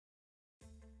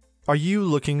Are you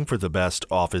looking for the best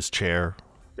office chair?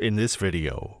 In this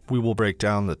video, we will break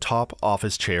down the top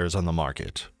office chairs on the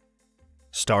market.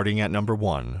 Starting at number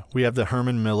 1, we have the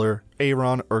Herman Miller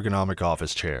Aeron Ergonomic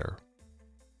Office Chair.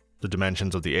 The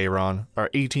dimensions of the Aeron are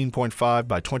 18.5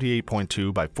 by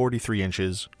 28.2 by 43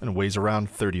 inches and weighs around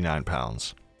 39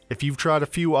 pounds. If you've tried a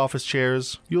few office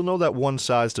chairs, you'll know that one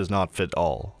size does not fit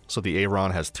all, so the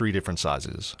Aeron has 3 different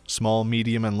sizes, small,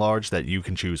 medium, and large, that you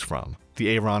can choose from. The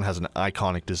Aeron has an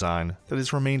iconic design that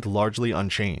has remained largely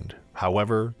unchanged.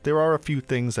 However, there are a few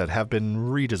things that have been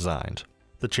redesigned.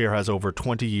 The chair has over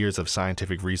 20 years of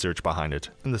scientific research behind it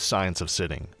and the science of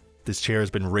sitting. This chair has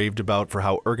been raved about for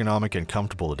how ergonomic and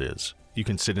comfortable it is. You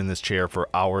can sit in this chair for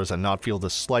hours and not feel the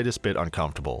slightest bit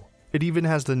uncomfortable. It even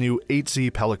has the new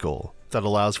 8Z pellicle that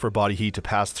allows for body heat to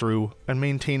pass through and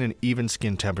maintain an even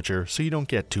skin temperature so you don't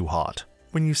get too hot.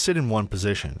 When you sit in one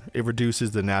position, it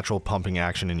reduces the natural pumping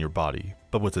action in your body,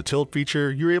 but with the tilt feature,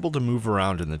 you're able to move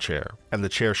around in the chair, and the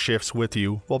chair shifts with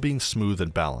you while being smooth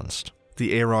and balanced.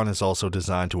 The Aeron is also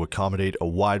designed to accommodate a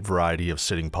wide variety of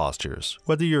sitting postures.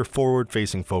 Whether you're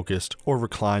forward-facing focused or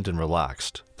reclined and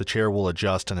relaxed, the chair will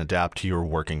adjust and adapt to your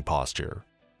working posture.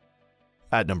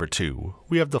 At number 2,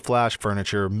 we have the Flash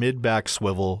Furniture Mid-Back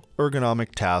Swivel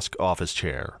Ergonomic Task Office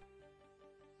Chair.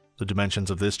 The dimensions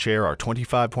of this chair are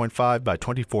 25.5 by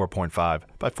 24.5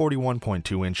 by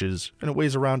 41.2 inches and it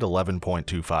weighs around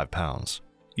 11.25 pounds.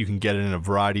 You can get it in a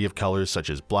variety of colors such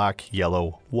as black,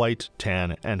 yellow, white,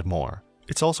 tan, and more.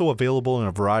 It's also available in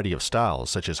a variety of styles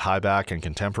such as high back and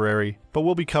contemporary, but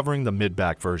we'll be covering the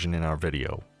mid-back version in our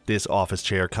video. This office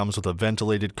chair comes with a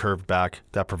ventilated curved back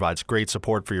that provides great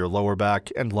support for your lower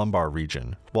back and lumbar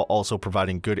region, while also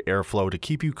providing good airflow to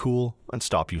keep you cool and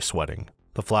stop you sweating.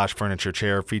 The Flash Furniture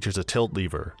chair features a tilt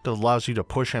lever that allows you to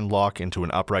push and lock into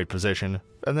an upright position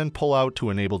and then pull out to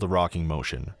enable the rocking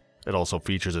motion. It also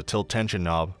features a tilt tension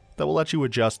knob that will let you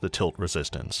adjust the tilt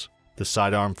resistance. The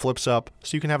side arm flips up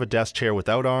so you can have a desk chair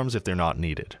without arms if they're not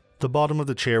needed. The bottom of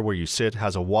the chair where you sit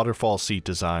has a waterfall seat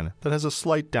design that has a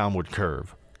slight downward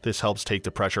curve. This helps take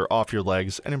the pressure off your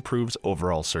legs and improves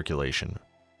overall circulation.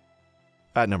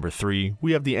 At number 3,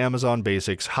 we have the Amazon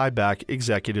Basics High Back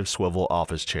Executive Swivel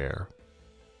Office Chair.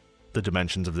 The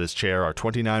dimensions of this chair are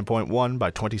 29.1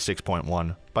 by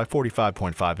 26.1 by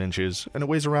 45.5 inches and it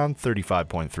weighs around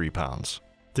 35.3 pounds.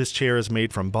 This chair is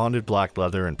made from bonded black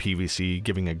leather and PVC,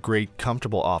 giving a great,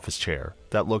 comfortable office chair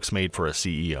that looks made for a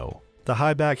CEO. The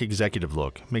high-back executive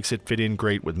look makes it fit in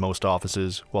great with most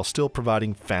offices while still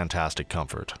providing fantastic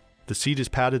comfort. The seat is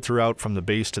padded throughout from the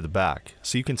base to the back,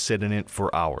 so you can sit in it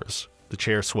for hours. The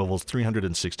chair swivels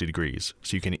 360 degrees,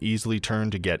 so you can easily turn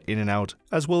to get in and out,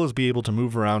 as well as be able to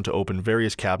move around to open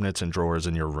various cabinets and drawers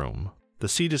in your room. The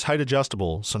seat is height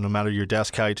adjustable, so no matter your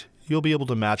desk height, you'll be able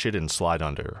to match it and slide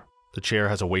under. The chair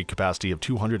has a weight capacity of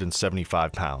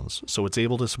 275 pounds, so it's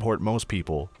able to support most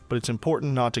people, but it's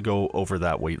important not to go over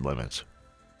that weight limit.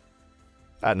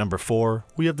 At number 4,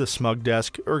 we have the Smug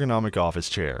Desk Ergonomic Office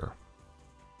Chair.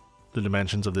 The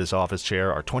dimensions of this office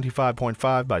chair are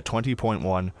 25.5 by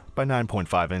 20.1 by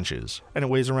 9.5 inches, and it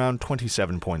weighs around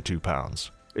 27.2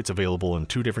 pounds. It's available in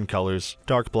 2 different colors,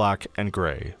 dark black and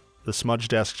gray. The Smudge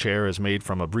Desk chair is made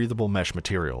from a breathable mesh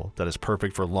material that is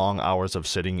perfect for long hours of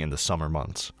sitting in the summer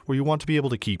months, where you want to be able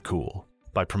to keep cool.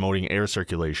 By promoting air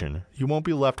circulation, you won't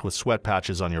be left with sweat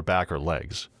patches on your back or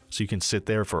legs, so you can sit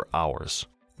there for hours.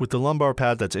 With the lumbar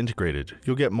pad that's integrated,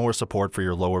 you'll get more support for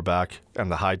your lower back,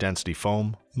 and the high-density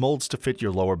foam molds to fit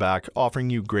your lower back, offering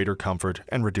you greater comfort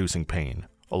and reducing pain.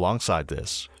 Alongside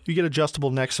this, you get adjustable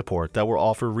neck support that will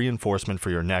offer reinforcement for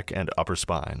your neck and upper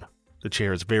spine. The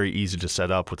chair is very easy to set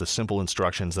up with the simple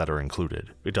instructions that are included.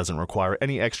 It doesn't require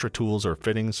any extra tools or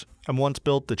fittings, and once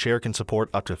built, the chair can support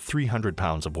up to 300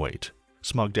 pounds of weight.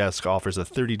 Smug Desk offers a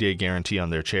 30-day guarantee on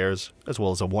their chairs, as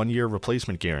well as a 1-year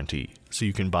replacement guarantee, so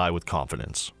you can buy with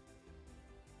confidence.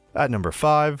 At number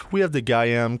 5, we have the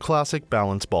Gaiam Classic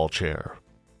Balance Ball Chair.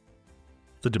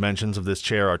 The dimensions of this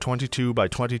chair are 22 by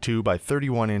 22 by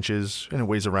 31 inches, and it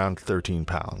weighs around 13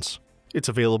 pounds. It's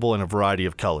available in a variety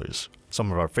of colors.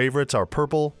 Some of our favorites are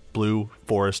purple, blue,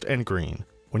 forest, and green.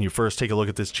 When you first take a look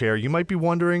at this chair, you might be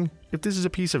wondering if this is a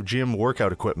piece of gym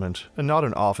workout equipment and not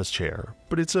an office chair,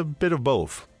 but it's a bit of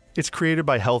both. It's created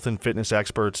by health and fitness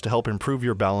experts to help improve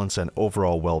your balance and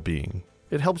overall well-being.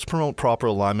 It helps promote proper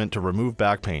alignment to remove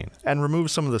back pain and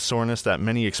remove some of the soreness that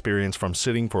many experience from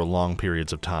sitting for long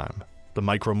periods of time. The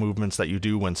micro movements that you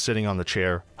do when sitting on the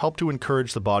chair help to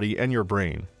encourage the body and your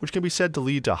brain, which can be said to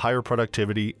lead to higher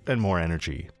productivity and more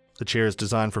energy. The chair is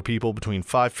designed for people between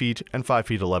 5 feet and 5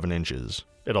 feet 11 inches.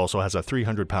 It also has a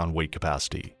 300-pound weight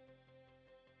capacity.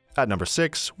 At number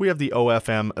 6, we have the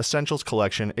OFM Essentials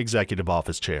Collection Executive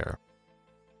Office Chair.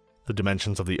 The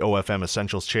dimensions of the OFM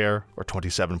Essentials chair are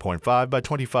 27.5 by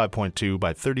 25.2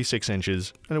 by 36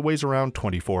 inches, and it weighs around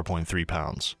 24.3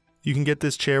 pounds. You can get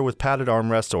this chair with padded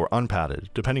armrests or unpadded,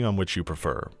 depending on which you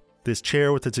prefer. This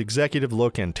chair, with its executive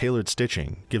look and tailored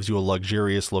stitching, gives you a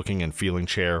luxurious looking and feeling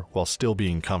chair while still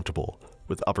being comfortable.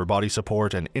 With upper body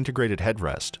support and integrated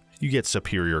headrest, you get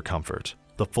superior comfort.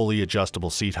 The fully adjustable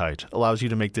seat height allows you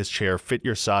to make this chair fit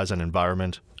your size and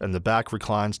environment, and the back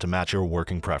reclines to match your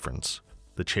working preference.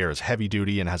 The chair is heavy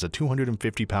duty and has a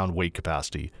 250-pound weight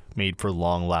capacity, made for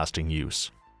long-lasting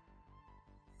use.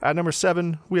 At number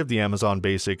 7, we have the Amazon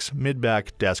Basics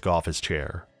Mid-Back Desk Office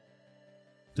Chair.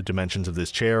 The dimensions of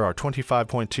this chair are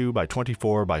 25.2 by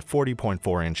 24 by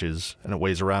 40.4 inches, and it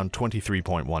weighs around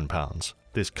 23.1 pounds.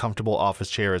 This comfortable office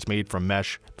chair is made from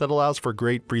mesh that allows for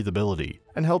great breathability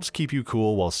and helps keep you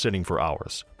cool while sitting for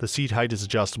hours. The seat height is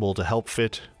adjustable to help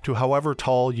fit to however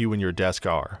tall you and your desk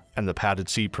are, and the padded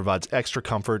seat provides extra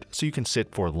comfort so you can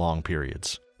sit for long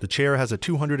periods. The chair has a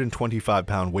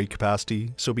 225-pound weight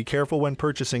capacity, so be careful when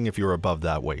purchasing if you're above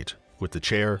that weight. With the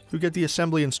chair, you get the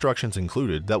assembly instructions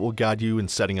included that will guide you in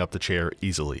setting up the chair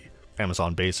easily.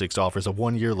 Amazon Basics offers a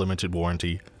 1-year limited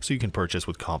warranty, so you can purchase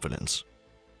with confidence.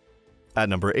 At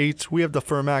number 8, we have the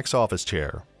Furmax Office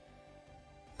Chair.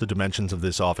 The dimensions of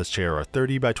this office chair are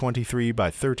 30 by 23 by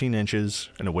 13 inches,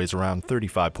 and it weighs around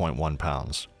 35.1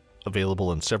 pounds.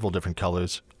 Available in several different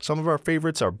colors, some of our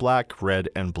favorites are black, red,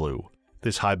 and blue.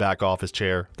 This high-back office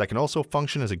chair, that can also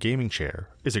function as a gaming chair,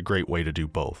 is a great way to do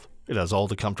both. It has all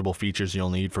the comfortable features you'll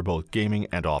need for both gaming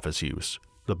and office use.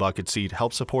 The bucket seat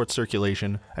helps support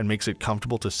circulation and makes it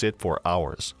comfortable to sit for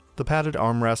hours. The padded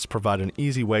armrests provide an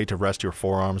easy way to rest your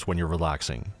forearms when you're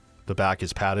relaxing. The back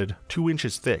is padded 2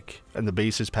 inches thick, and the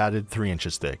base is padded 3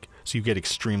 inches thick, so you get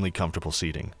extremely comfortable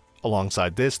seating.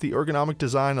 Alongside this, the ergonomic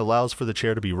design allows for the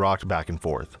chair to be rocked back and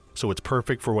forth, so it's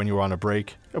perfect for when you're on a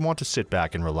break and want to sit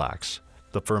back and relax.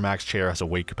 The Furmax chair has a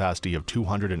weight capacity of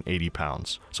 280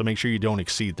 pounds, so make sure you don't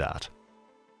exceed that.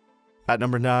 At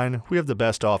number 9, we have the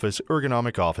Best Office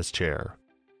Ergonomic Office Chair.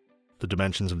 The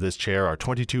dimensions of this chair are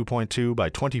 22.2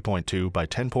 by 20.2 by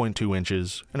 10.2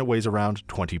 inches, and it weighs around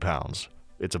 20 pounds.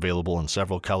 It's available in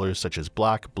several colors such as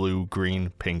black, blue,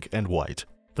 green, pink, and white.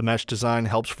 The mesh design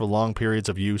helps for long periods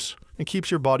of use and keeps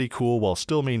your body cool while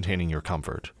still maintaining your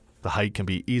comfort. The height can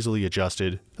be easily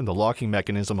adjusted, and the locking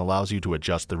mechanism allows you to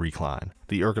adjust the recline.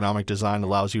 The ergonomic design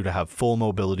allows you to have full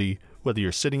mobility, whether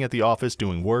you're sitting at the office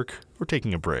doing work or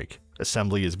taking a break.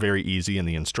 Assembly is very easy and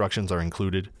the instructions are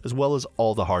included, as well as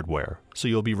all the hardware, so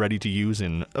you'll be ready to use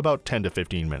in about 10 to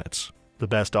 15 minutes. The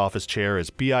Best Office Chair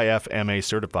is BIF-MA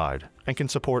certified and can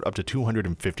support up to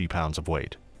 250 pounds of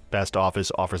weight. Best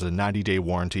Office offers a 90-day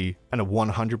warranty and a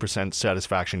 100%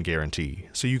 satisfaction guarantee,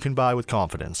 so you can buy with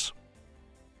confidence.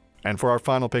 And for our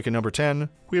final pick at number 10,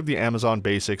 we have the Amazon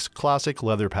Basics Classic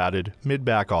Leather Padded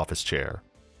Mid-Back Office Chair.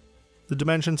 The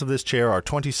dimensions of this chair are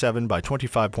 27 by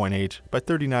 25.8 by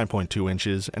 39.2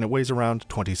 inches, and it weighs around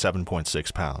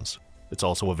 27.6 pounds. It's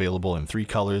also available in 3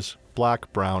 colors,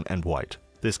 black, brown, and white.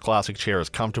 This classic chair is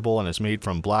comfortable and is made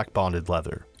from black bonded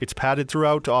leather. It's padded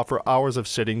throughout to offer hours of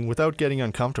sitting without getting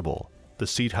uncomfortable. The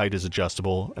seat height is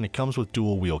adjustable, and it comes with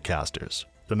dual wheel casters.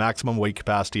 The maximum weight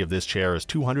capacity of this chair is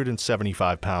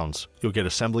 275 pounds. You'll get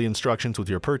assembly instructions with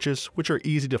your purchase, which are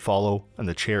easy to follow, and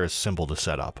the chair is simple to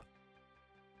set up.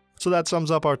 So that sums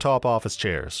up our top office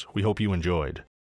chairs. We hope you enjoyed.